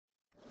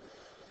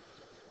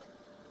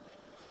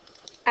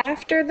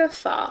After the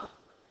Fall,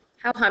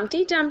 How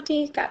Humpty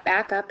Dumpty Got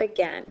Back Up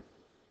Again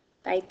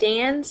by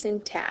Dan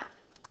Santat.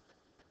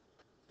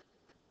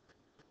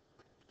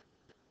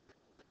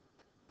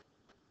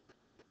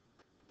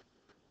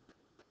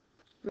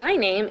 My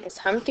name is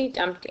Humpty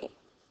Dumpty.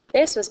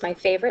 This was my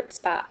favorite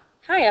spot,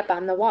 high up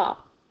on the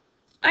wall.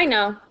 I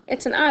know,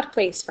 it's an odd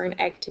place for an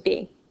egg to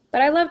be,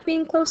 but I loved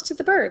being close to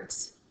the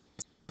birds.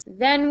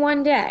 Then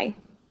one day,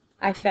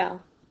 I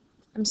fell.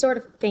 I'm sort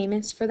of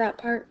famous for that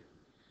part.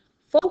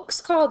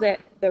 Folks called it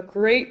the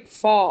Great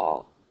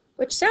Fall,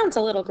 which sounds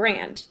a little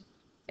grand.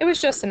 It was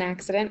just an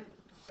accident,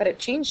 but it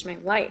changed my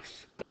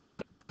life.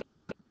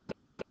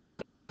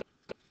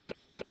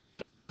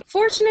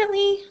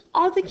 Fortunately,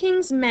 all the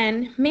king's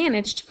men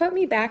managed to put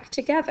me back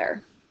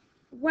together.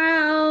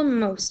 Well,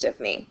 most of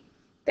me.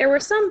 There were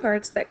some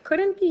parts that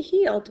couldn't be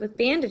healed with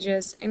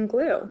bandages and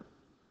glue.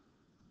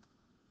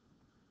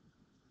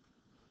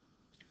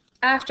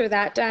 After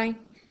that day,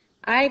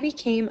 I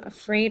became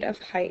afraid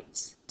of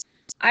heights.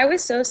 I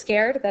was so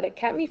scared that it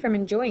kept me from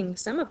enjoying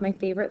some of my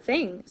favorite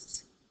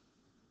things.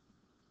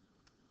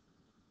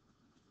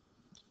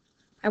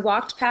 I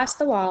walked past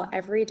the wall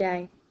every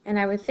day, and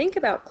I would think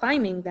about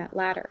climbing that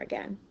ladder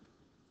again.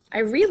 I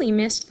really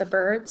missed the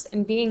birds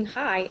and being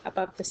high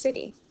above the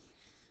city.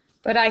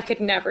 But I could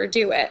never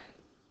do it,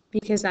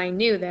 because I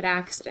knew that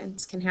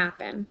accidents can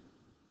happen.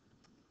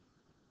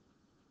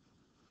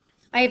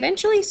 I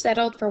eventually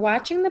settled for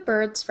watching the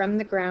birds from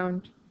the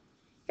ground.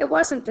 It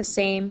wasn't the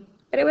same,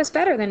 but it was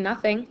better than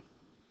nothing.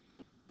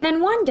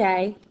 Then one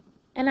day,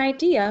 an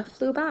idea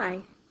flew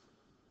by.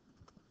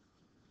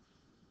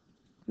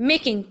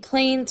 Making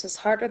planes was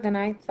harder than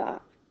I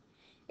thought.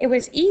 It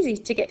was easy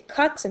to get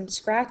cuts and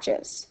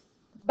scratches,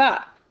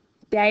 but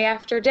day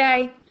after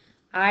day,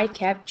 I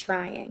kept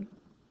trying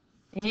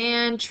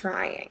and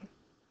trying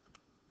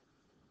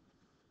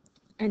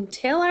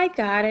until I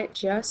got it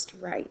just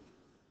right.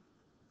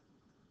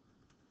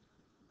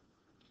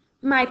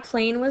 My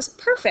plane was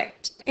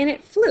perfect, and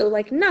it flew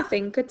like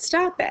nothing could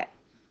stop it.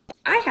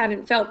 I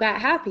hadn't felt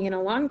that happy in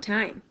a long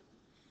time.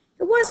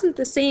 It wasn't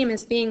the same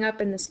as being up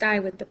in the sky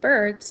with the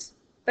birds,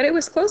 but it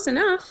was close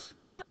enough.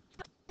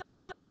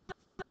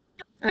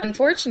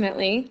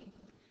 Unfortunately,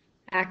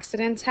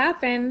 accidents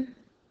happen.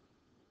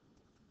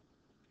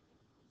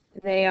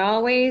 They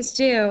always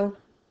do.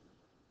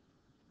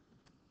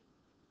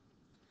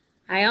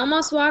 I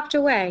almost walked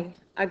away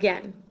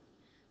again,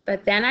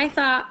 but then I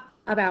thought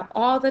about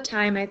all the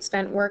time I'd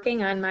spent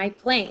working on my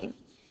plane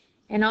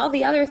and all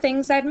the other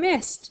things I'd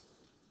missed.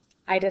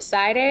 I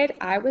decided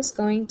I was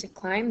going to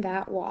climb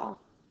that wall.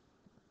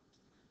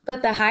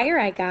 But the higher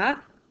I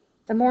got,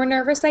 the more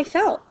nervous I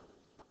felt.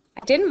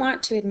 I didn't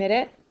want to admit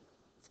it.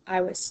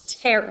 I was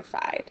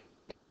terrified.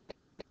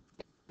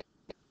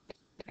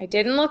 I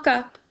didn't look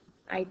up.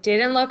 I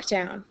didn't look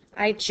down.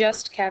 I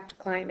just kept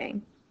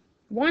climbing,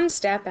 one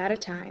step at a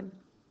time,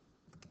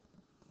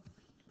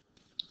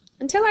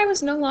 until I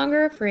was no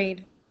longer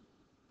afraid.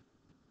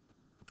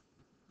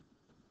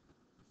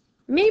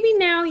 Maybe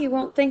now you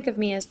won't think of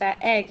me as that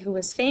egg who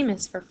was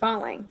famous for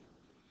falling.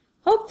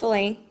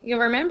 Hopefully, you'll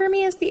remember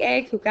me as the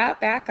egg who got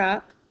back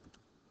up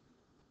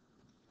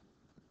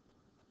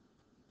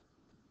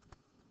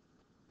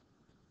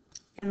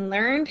and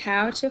learned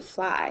how to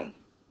fly.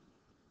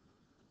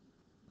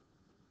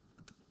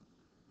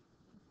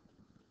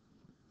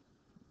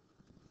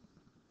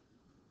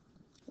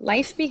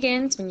 Life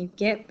begins when you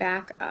get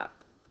back up.